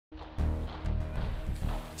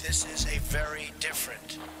This is a very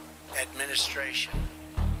different administration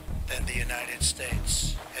than the United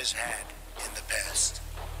States has had in the past.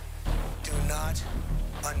 Do not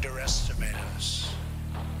underestimate us,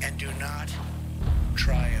 and do not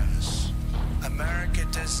try us. America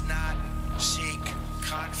does not seek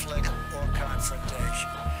conflict or confrontation,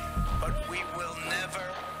 but we will never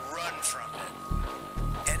run from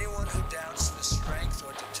it. Anyone who doubts the strength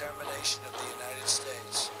or determination of the United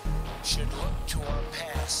States should look to our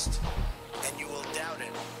past, and you will doubt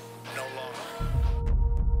it no longer.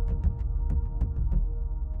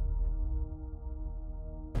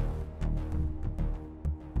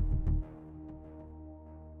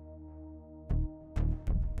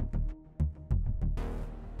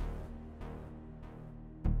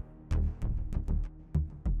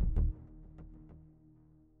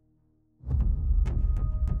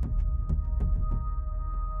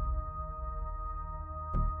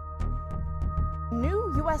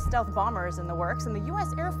 New U.S. stealth bomber is in the works, and the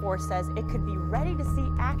U.S. Air Force says it could be ready to see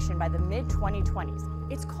action by the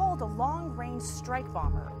mid-2020s. It's called a long-range strike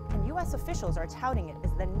bomber, and U.S. officials are touting it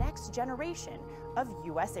as the next generation of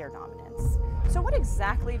U.S. air dominance. So what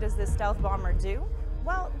exactly does this stealth bomber do?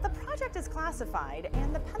 Well, the project is classified,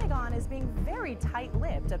 and the Pentagon is being very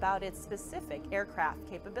tight-lipped about its specific aircraft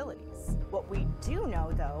capabilities. What we do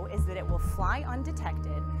know, though, is that it will fly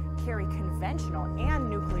undetected, carry conventional and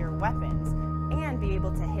nuclear weapons, and be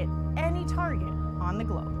able to hit any target on the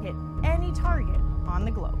globe. Hit any target on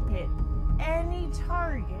the globe. Hit any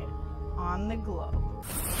target on the globe.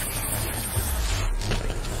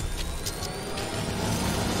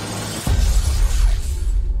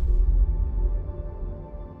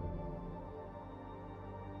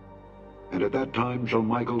 And at that time shall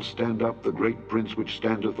Michael stand up, the great prince which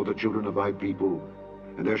standeth for the children of thy people.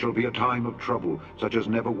 And there shall be a time of trouble, such as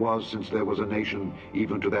never was since there was a nation,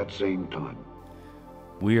 even to that same time.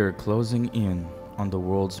 We are closing in on the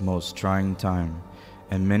world's most trying time,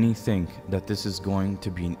 and many think that this is going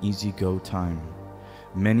to be an easy-go time.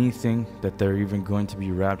 Many think that they're even going to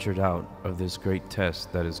be raptured out of this great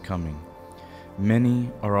test that is coming.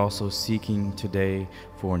 Many are also seeking today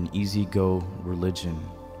for an easy-go religion.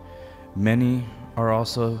 Many are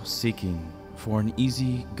also seeking for an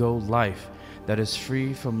easy-go life that is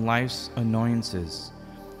free from life's annoyances.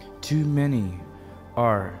 Too many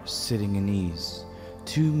are sitting in ease.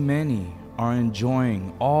 Too many are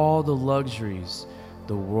enjoying all the luxuries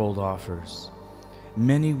the world offers.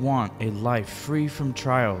 Many want a life free from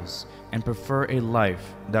trials and prefer a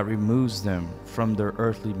life that removes them from their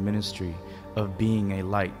earthly ministry of being a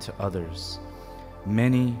light to others.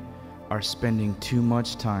 Many are spending too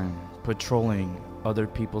much time patrolling other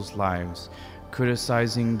people's lives,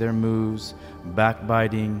 criticizing their moves,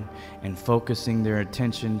 backbiting, and focusing their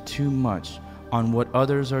attention too much on what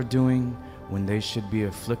others are doing when they should be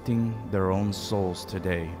afflicting their own souls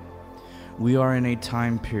today. We are in a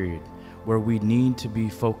time period where we need to be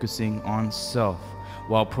focusing on self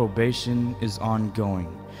while probation is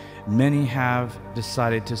ongoing. Many have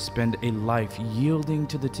decided to spend a life yielding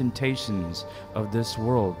to the temptations of this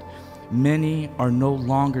world. Many are no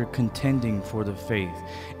longer contending for the faith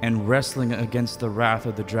and wrestling against the wrath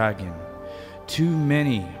of the dragon. Too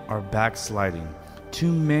many are backsliding.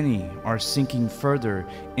 Too many are sinking further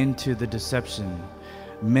into the deception.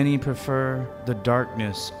 Many prefer the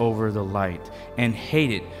darkness over the light and hate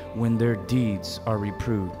it when their deeds are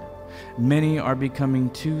reproved. Many are becoming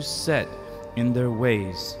too set in their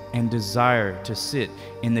ways and desire to sit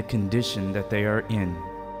in the condition that they are in.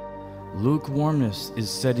 Lukewarmness is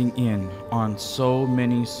setting in on so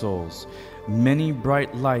many souls. Many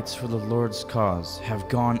bright lights for the Lord's cause have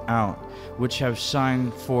gone out, which have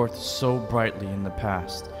shined forth so brightly in the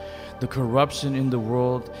past. The corruption in the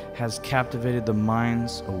world has captivated the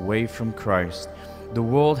minds away from Christ. The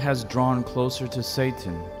world has drawn closer to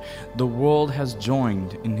Satan. The world has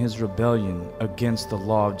joined in his rebellion against the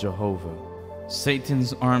law of Jehovah.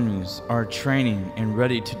 Satan's armies are training and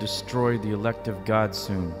ready to destroy the elect of God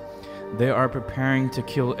soon. They are preparing to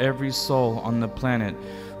kill every soul on the planet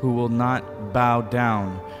who will not bow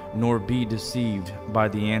down nor be deceived by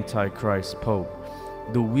the Antichrist Pope.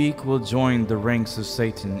 The weak will join the ranks of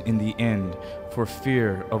Satan in the end for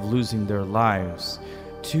fear of losing their lives.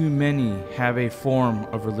 Too many have a form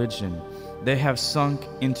of religion. They have sunk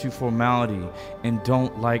into formality and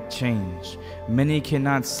don't like change. Many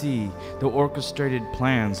cannot see the orchestrated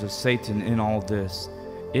plans of Satan in all this.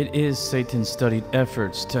 It is Satan's studied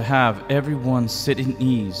efforts to have everyone sit in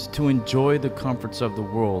ease, to enjoy the comforts of the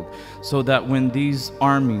world, so that when these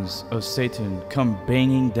armies of Satan come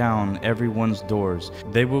banging down everyone's doors,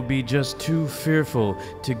 they will be just too fearful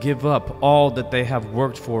to give up all that they have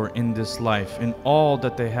worked for in this life and all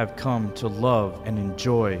that they have come to love and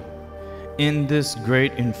enjoy. In this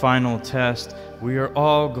great and final test, we are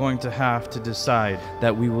all going to have to decide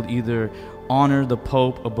that we will either honor the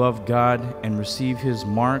Pope above God and receive his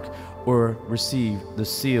mark, or receive the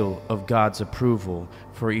seal of God's approval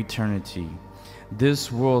for eternity.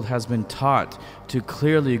 This world has been taught to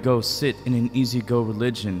clearly go sit in an easy-go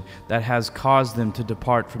religion that has caused them to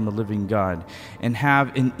depart from the living God and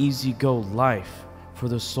have an easy-go life for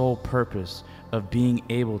the sole purpose of being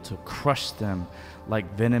able to crush them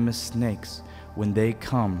like venomous snakes when they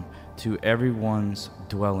come to everyone's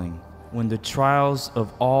dwelling. When the trials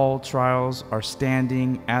of all trials are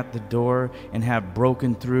standing at the door and have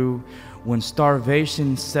broken through, when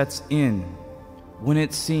starvation sets in, when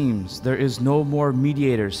it seems there is no more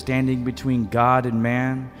mediator standing between God and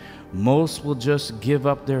man, most will just give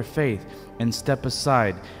up their faith and step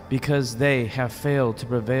aside because they have failed to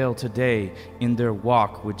prevail today in their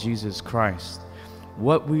walk with Jesus Christ.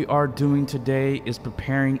 What we are doing today is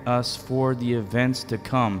preparing us for the events to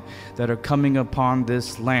come that are coming upon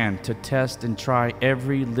this land to test and try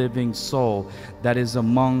every living soul that is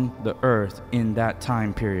among the earth in that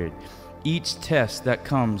time period. Each test that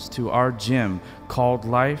comes to our gym called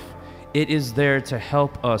life, it is there to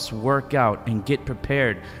help us work out and get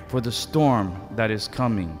prepared for the storm that is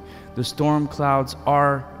coming. The storm clouds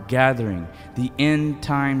are gathering. The end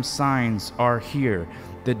time signs are here.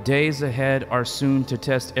 The days ahead are soon to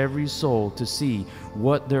test every soul to see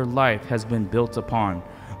what their life has been built upon.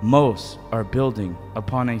 Most are building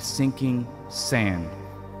upon a sinking sand.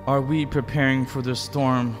 Are we preparing for the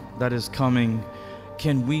storm that is coming?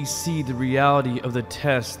 Can we see the reality of the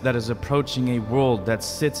test that is approaching a world that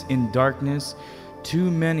sits in darkness?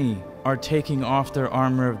 Too many are taking off their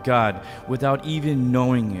armor of God without even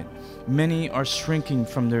knowing it. Many are shrinking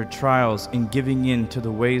from their trials and giving in to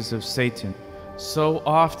the ways of Satan. So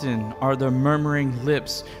often are the murmuring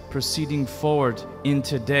lips proceeding forward in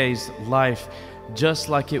today's life, just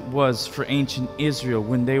like it was for ancient Israel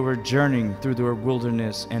when they were journeying through their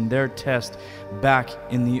wilderness and their test back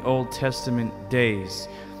in the Old Testament days.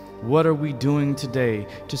 What are we doing today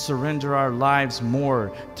to surrender our lives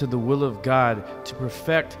more to the will of God, to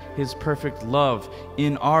perfect His perfect love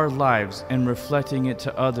in our lives and reflecting it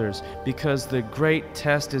to others? Because the great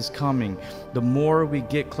test is coming. The more we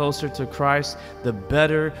get closer to Christ, the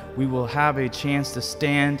better we will have a chance to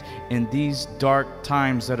stand in these dark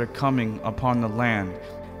times that are coming upon the land.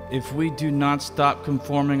 If we do not stop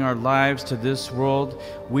conforming our lives to this world,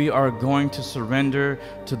 we are going to surrender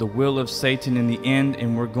to the will of Satan in the end,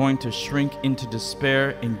 and we're going to shrink into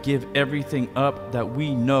despair and give everything up that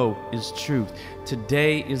we know is truth.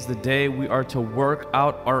 Today is the day we are to work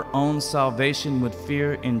out our own salvation with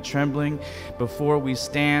fear and trembling before we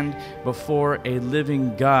stand before a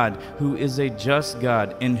living God who is a just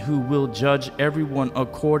God and who will judge everyone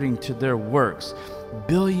according to their works.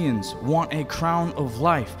 Billions want a crown of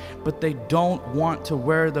life, but they don't want to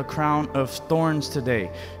wear the crown of thorns today.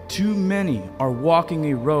 Too many are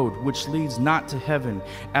walking a road which leads not to heaven,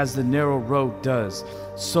 as the narrow road does.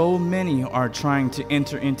 So many are trying to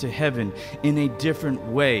enter into heaven in a different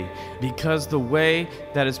way, because the way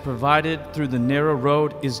that is provided through the narrow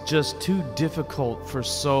road is just too difficult for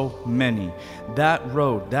so many. That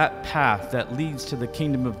road, that path that leads to the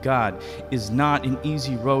kingdom of God is not an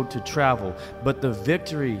easy road to travel, but the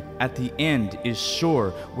victory at the end is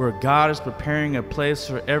sure, where God is preparing a place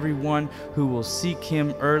for everyone who will seek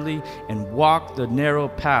Him early and walk the narrow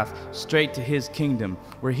path straight to His kingdom,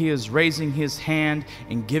 where He is raising His hand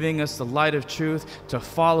and giving us the light of truth to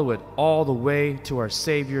follow it all the way to our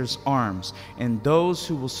Savior's arms. And those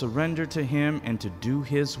who will surrender to Him and to do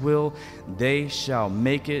His will, they shall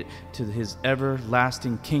make it to His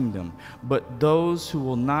everlasting kingdom. But those who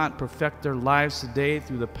will not perfect their lives today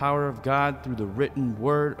through the power of God, through the written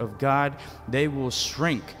word of God, they will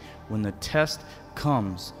shrink when the test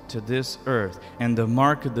comes to this earth and the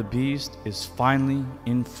mark of the beast is finally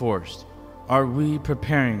enforced. Are we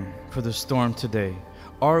preparing for the storm today?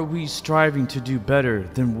 Are we striving to do better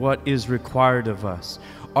than what is required of us?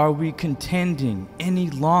 Are we contending any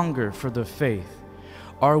longer for the faith?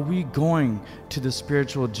 Are we going to the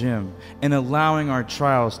spiritual gym and allowing our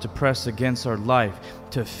trials to press against our life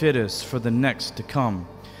to fit us for the next to come?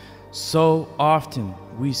 So often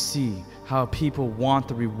we see how people want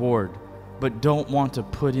the reward but don't want to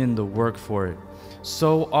put in the work for it.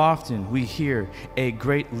 So often we hear a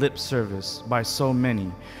great lip service by so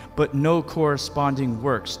many, but no corresponding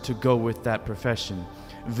works to go with that profession.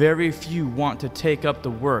 Very few want to take up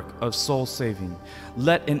the work of soul saving.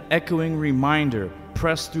 Let an echoing reminder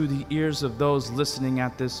press through the ears of those listening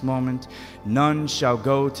at this moment. None shall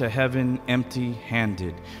go to heaven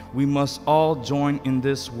empty-handed. We must all join in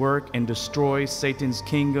this work and destroy Satan's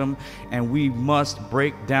kingdom, and we must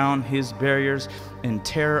break down his barriers and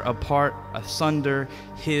tear apart asunder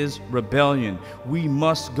his rebellion. We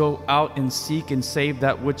must go out and seek and save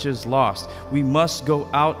that which is lost. We must go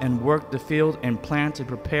out and work the field and plant and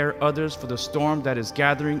prepare others for the storm that is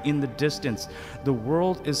gathering in the distance. The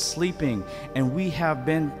world is sleeping, and we have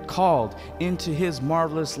been called into his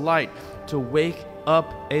marvelous light to wake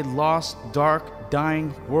up a lost, dark,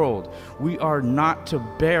 dying world. We are not to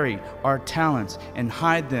bury our talents and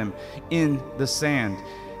hide them in the sand.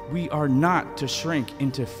 We are not to shrink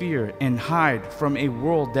into fear and hide from a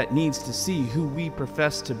world that needs to see who we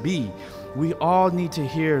profess to be. We all need to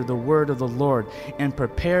hear the word of the Lord and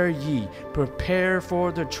prepare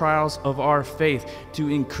for the trials of our faith to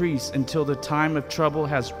increase until the time of trouble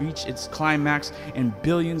has reached its climax and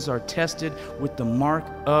billions are tested with the mark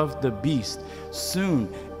of the beast.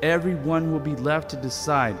 Soon, everyone will be left to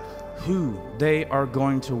decide who they are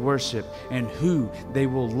going to worship and who they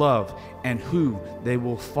will love and who they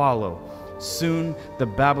will follow. Soon, the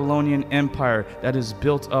Babylonian Empire that is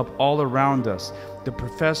built up all around us, the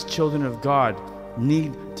professed children of God,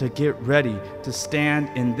 need to get ready to stand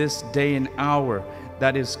in this day and hour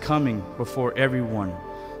that is coming before everyone.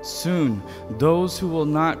 Soon, those who will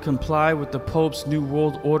not comply with the Pope's New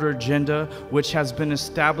World Order agenda, which has been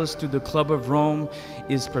established through the Club of Rome,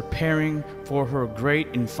 is preparing for her great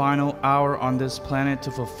and final hour on this planet to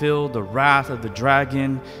fulfill the wrath of the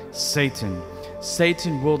dragon, Satan.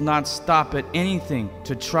 Satan will not stop at anything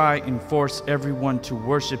to try and force everyone to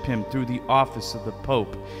worship him through the office of the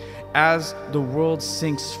Pope. As the world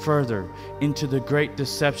sinks further into the great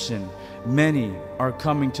deception, many are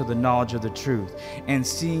coming to the knowledge of the truth and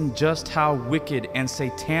seeing just how wicked and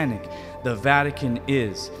satanic the Vatican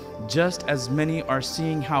is. Just as many are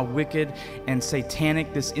seeing how wicked and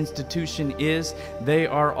satanic this institution is, they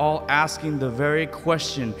are all asking the very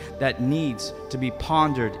question that needs to be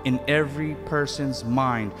pondered in every person's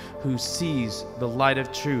mind who sees the light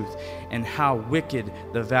of truth and how wicked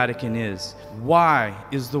the Vatican is. Why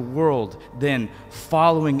is the world then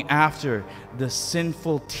following after the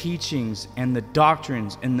sinful teachings and the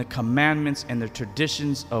doctrines and the commandments and the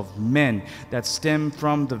traditions of men that stem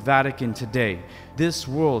from the Vatican today? This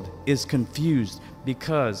world is confused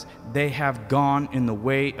because they have gone in the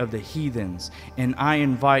way of the heathens. And I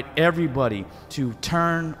invite everybody to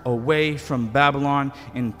turn away from Babylon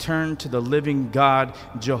and turn to the living God,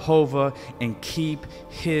 Jehovah, and keep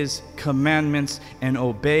his commandments and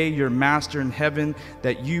obey your master in heaven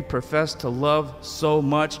that you profess to love so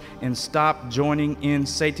much, and stop joining in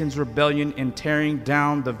Satan's rebellion and tearing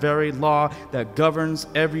down the very law that governs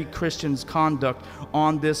every Christian's conduct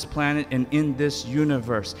on this planet and in this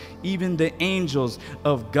universe. Even the angels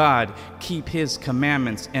of God keep his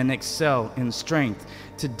commandments and excel in strength.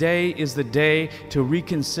 Today is the day to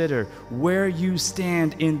reconsider where you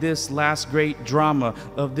stand in this last great drama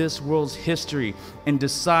of this world's history and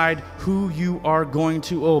decide who you are going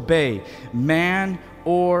to obey, man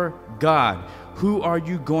or God. Who are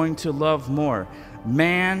you going to love more,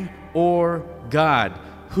 man or God?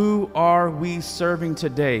 Who are we serving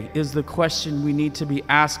today is the question we need to be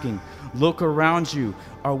asking. Look around you.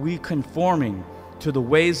 Are we conforming to the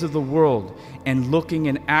ways of the world and looking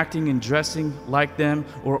and acting and dressing like them,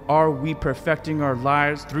 or are we perfecting our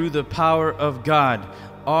lives through the power of God?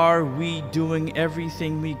 Are we doing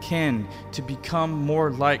everything we can to become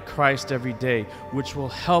more like Christ every day, which will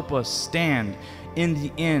help us stand in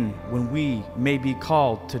the end when we may be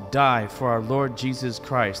called to die for our Lord Jesus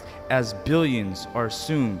Christ, as billions are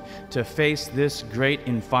soon to face this great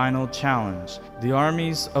and final challenge? The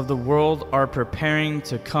armies of the world are preparing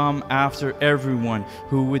to come after everyone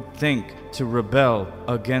who would think to rebel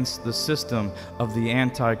against the system of the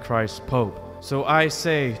Antichrist Pope. So I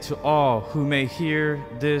say to all who may hear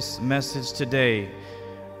this message today,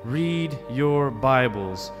 read your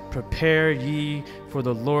Bibles, prepare ye for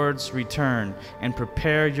the Lord's return, and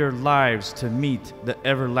prepare your lives to meet the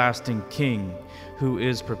everlasting King, who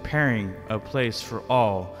is preparing a place for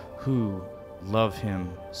all who love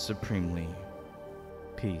him supremely.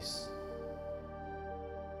 Peace.